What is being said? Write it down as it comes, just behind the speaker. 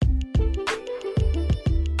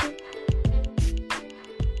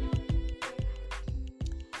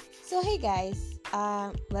So hey guys,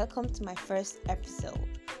 welcome to my first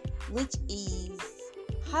episode, which is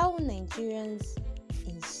how Nigerians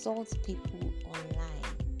insult people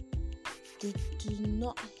online. They do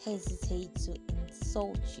not hesitate to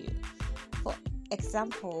insult you. For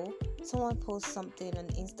example, someone posts something on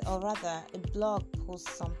Insta, or rather, a blog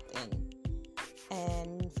posts something,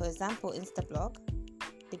 and for example, Instablog,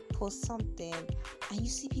 they post something, and you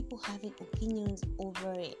see people having opinions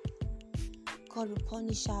over it. God will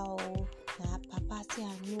punish her, papa, see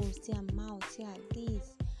her nose, see her mouth, see her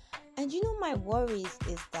this. And my worries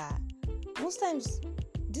is that most times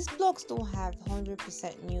these blogs don't have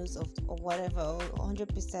 100% news or whatever, or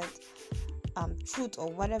 100% truth or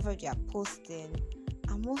whatever they are posting.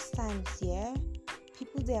 And most times,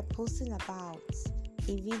 people they are posting about,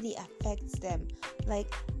 it really affects them. Like,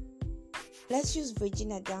 let's use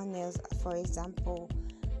Regina Daniels for example.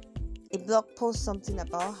 A blog posts something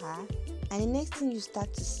about her, and the next thing you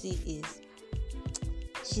start to see is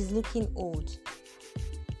she's looking old.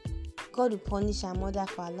 God will punish her mother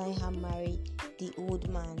for allowing her marry the old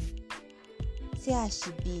man. See how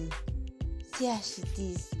she be. See how she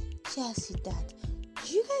this. See how she that.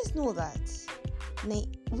 Do you guys know that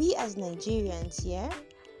we as Nigerians,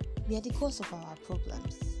 we are the cause of our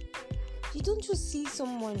problems? You don't just see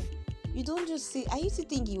someone. I used to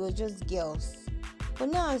think it was just girls. But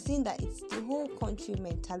now I'm seeing that it's the whole country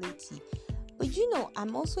mentality. But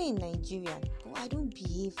I'm also a Nigerian, but I don't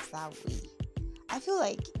behave that way. I feel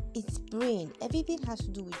like it's brain. Everything has to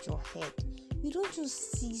do with your head. You don't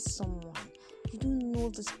just see someone. You don't know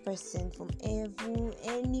this person from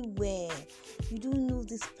anywhere. You don't know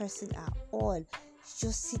this person at all. You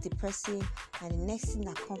just see the person, and the next thing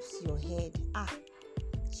that comes to your head,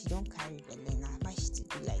 she don't carry Belena. Why she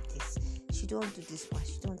do like this? She don't do this one.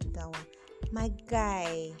 She don't do that one. My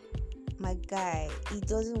guy, it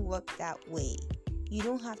doesn't work that way. You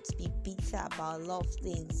don't have to be bitter about a lot of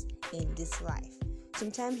things in this life.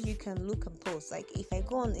 Sometimes you can look and post. Like if I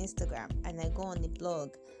go on Instagram and I go on a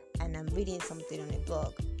blog and I'm reading something on a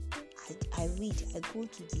blog, I read, I go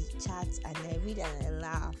to the chats and I read and I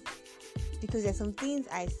laugh. Because there's some things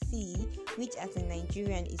I see which as a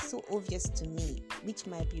Nigerian is so obvious to me, which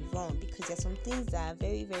might be wrong, because there's some things that are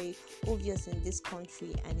very, very obvious in this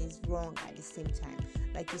country and is wrong at the same time.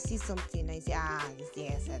 Like you see something and you say,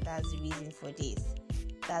 yes, that's the reason for this.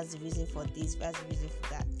 That's the reason for this. That's the reason for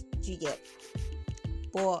that. Do you get?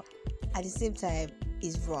 But at the same time,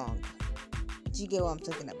 it's wrong. Do you get what I'm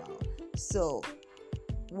talking about? So,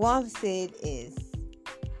 what I'm saying is,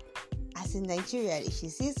 as a Nigerian, if you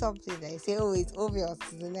see something that you say, it's obvious,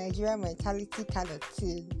 it's a Nigerian mentality kind of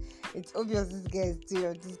thing, it's obvious this guy is doing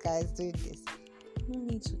or this guy is doing this, no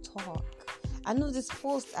need to talk. I know these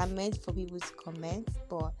posts are meant for people to comment,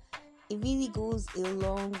 but it really goes a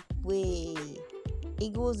long way.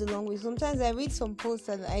 It goes a long way. Sometimes I read some posts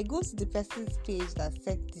and I go to the person's page that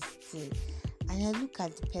said this thing, and I look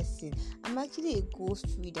at the person. I'm actually a ghost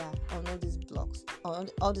reader on all these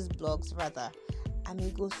blogs rather. I'm a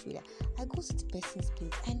ghost reader. I go to the person's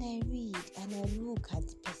page and I read and I look at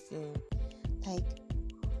the person. Like,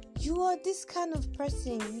 you are this kind of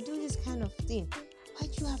person, you do this kind of thing. Why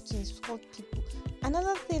do you have to insult people?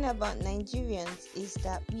 Another thing about Nigerians is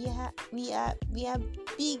that we are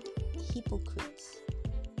big hypocrites.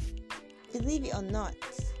 Believe it or not.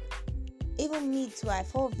 Even me too, I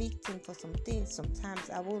fall victim for some things sometimes,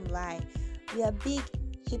 I won't lie. We are big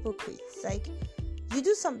hypocrites. Like, you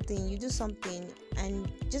do something,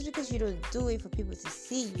 and just because you don't do it for people to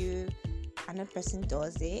see you, another person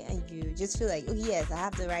does it, and you just feel like, yes, I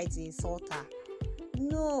have the right to insult her.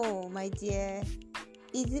 No, my dear,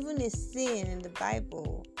 it's even a sin in the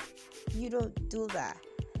Bible. You don't do that.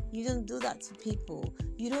 You don't do that to people.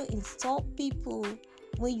 You don't insult people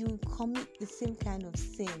when you commit the same kind of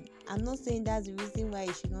sin. I'm not saying that's the reason why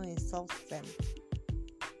you should not insult them.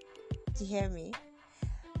 Do you hear me?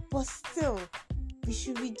 But still, we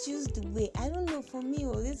should reduce the way. I don't know, for me,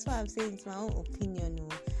 this is why I'm saying it's my own opinion.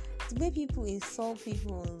 The way people insult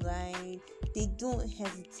people online, they don't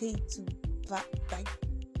hesitate to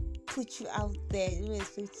put you out there. They don't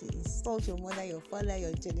hesitate to insult your mother, your father,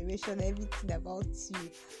 your generation, everything about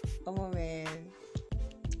you. Come on, man.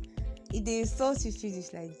 If they insult you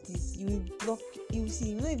finish like this, you will block. You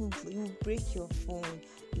see, you will break your phone,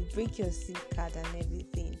 you break your SIM card and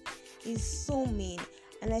everything. It's so mean.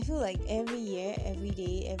 And I feel like every year, every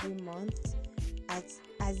day, every month,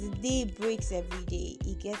 as the day breaks every day,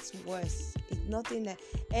 it gets worse. It's nothing that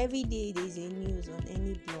every day there's a news on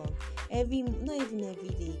any blog. Not even every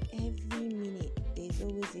day, every minute there's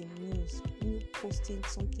always a news. You posting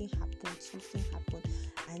something happened,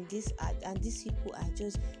 and these people are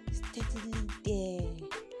just steadily there,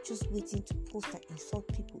 just waiting to post and insult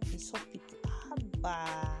people.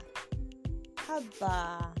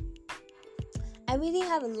 Haba. I really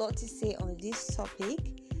have a lot to say on this topic,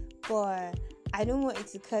 but I don't want it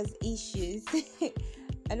to cause issues.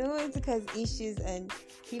 And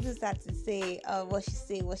people start to say, oh, what she's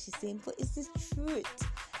saying. But it's the truth.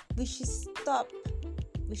 We should stop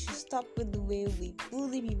with the way we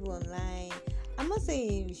bully people online. I'm not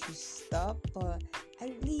saying we should stop, but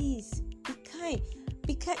at least be kind.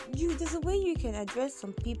 There's a way you can address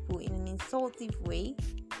some people in an insultive way,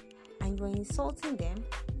 and you're insulting them,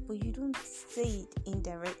 but you don't say it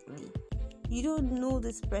indirectly. You don't know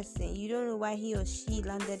this person. You don't know why he or she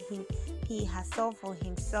landed herself or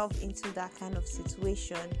himself into that kind of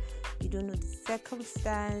situation. You don't know the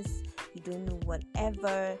circumstance. You don't know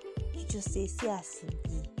whatever. You just say as it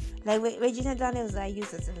be. Like Regina Daniels, I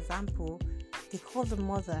use as an example. They call the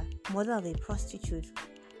mother of a prostitute.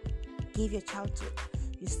 Give your child to,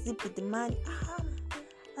 you sleep with the man.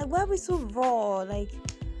 Like, why are we so raw? Like,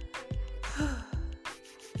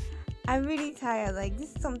 I'm really tired. Like,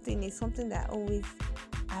 this is something that always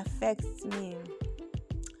affects me.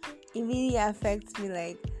 It really affects me.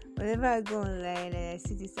 Like, whenever I go online and I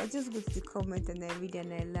see this, I just go to the comment and I read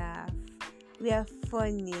and I laugh. We are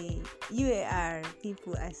funny. You are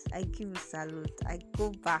people. I give you salute. I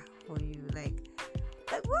go back for you. Like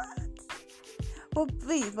what? But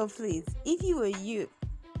please, if you were you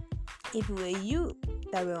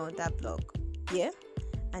that were on that blog, yeah,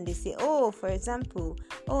 and they say, for example,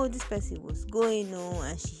 this person was going on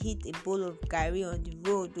and she hit a bowl of garri on the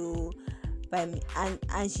road, by me,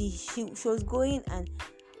 and she was going and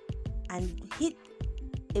hit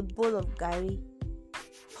a bowl of garri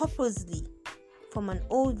purposely from an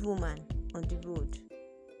old woman on the road.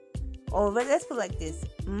 Or let's put it like this: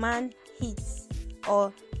 man hits,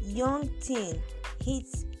 or young teen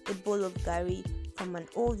hits a bowl of garri from an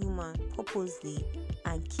old woman purposely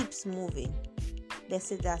and keeps moving. Let's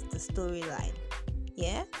say that's the storyline.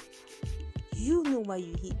 Yeah? You know why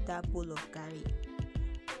you hit that bowl of garri.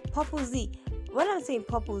 Purposely. When I'm saying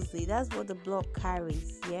purposely, that's what the blog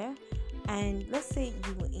carries. Yeah? And let's say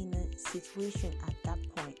you were in a situation at that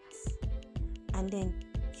point, and then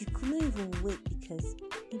you couldn't even wait because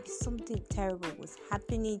maybe something terrible was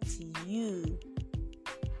happening to you.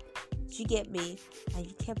 Did you get me? And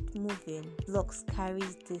you kept moving. Blogs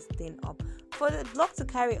carries this thing up. For the blog to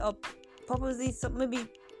carry up, probably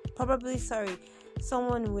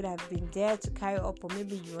someone would have been there to carry up, or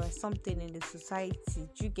maybe you are something in the society.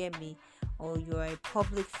 Do you get me? Or you are a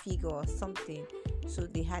public figure or something, so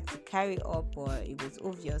they had to carry up, or it was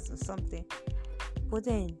obvious or something. But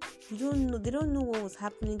then they don't know what was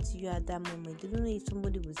happening to you at that moment. They don't know if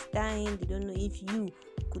somebody was dying. They don't know if you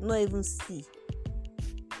could not even see.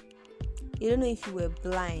 They don't know if you were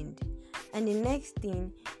blind. And the next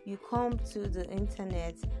thing, you come to the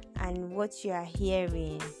internet, and what you are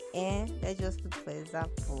hearing, let's just put for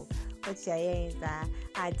example, what you are hearing is that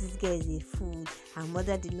this girl is a fool, her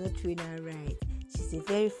mother did not train her right, she's a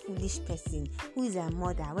very foolish person, who is her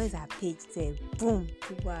mother, where's her page there? Boom,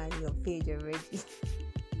 people are on your page already.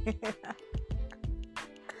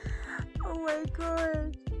 Oh my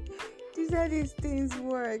god, these are these things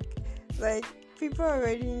work. Like, people are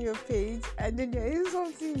already in your page, and then there is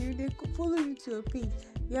something they could follow you to your page.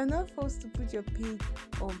 You are not forced to put your page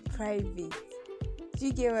on private. Do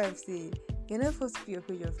you get what I'm saying? You're not forced to put your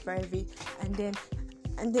page on private, and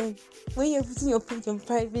then when you're putting your page on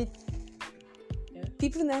private,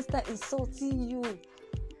 people now start insulting you.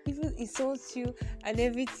 People insult you and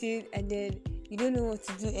everything, and then you don't know what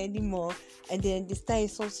to do anymore, and then they start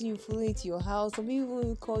insulting you, following to your house. Some people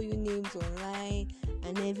will call you names online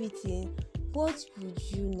and everything. What would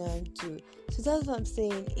you now do? So that's what I'm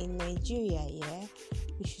saying. In Nigeria,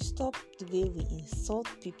 we should stop the way we insult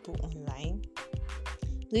people online.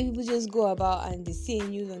 The way people just go about and they say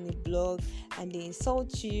news on the blog and they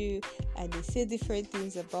insult you and they say different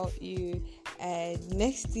things about you, and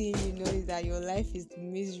next thing you know is that your life is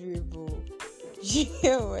miserable. You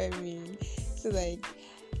know what I mean? So, like,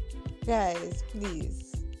 guys,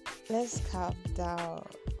 please, let's calm down.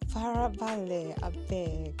 Farabale,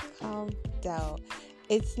 abeg, calm down.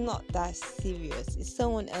 It's not that serious. It's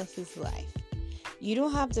someone else's life. You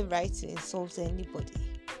don't have the right to insult anybody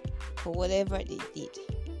for whatever they did.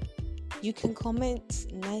 You can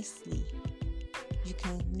comment nicely. You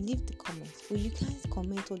can leave the comments, but you can't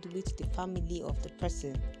comment all the way to the family of the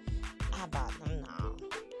person. About them now.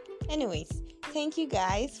 Anyways, thank you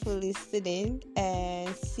guys for listening,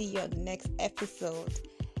 and see you on the next episode.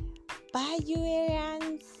 Bye, you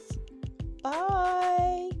Arians.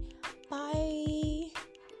 Bye. Bye.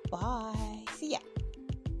 Bye.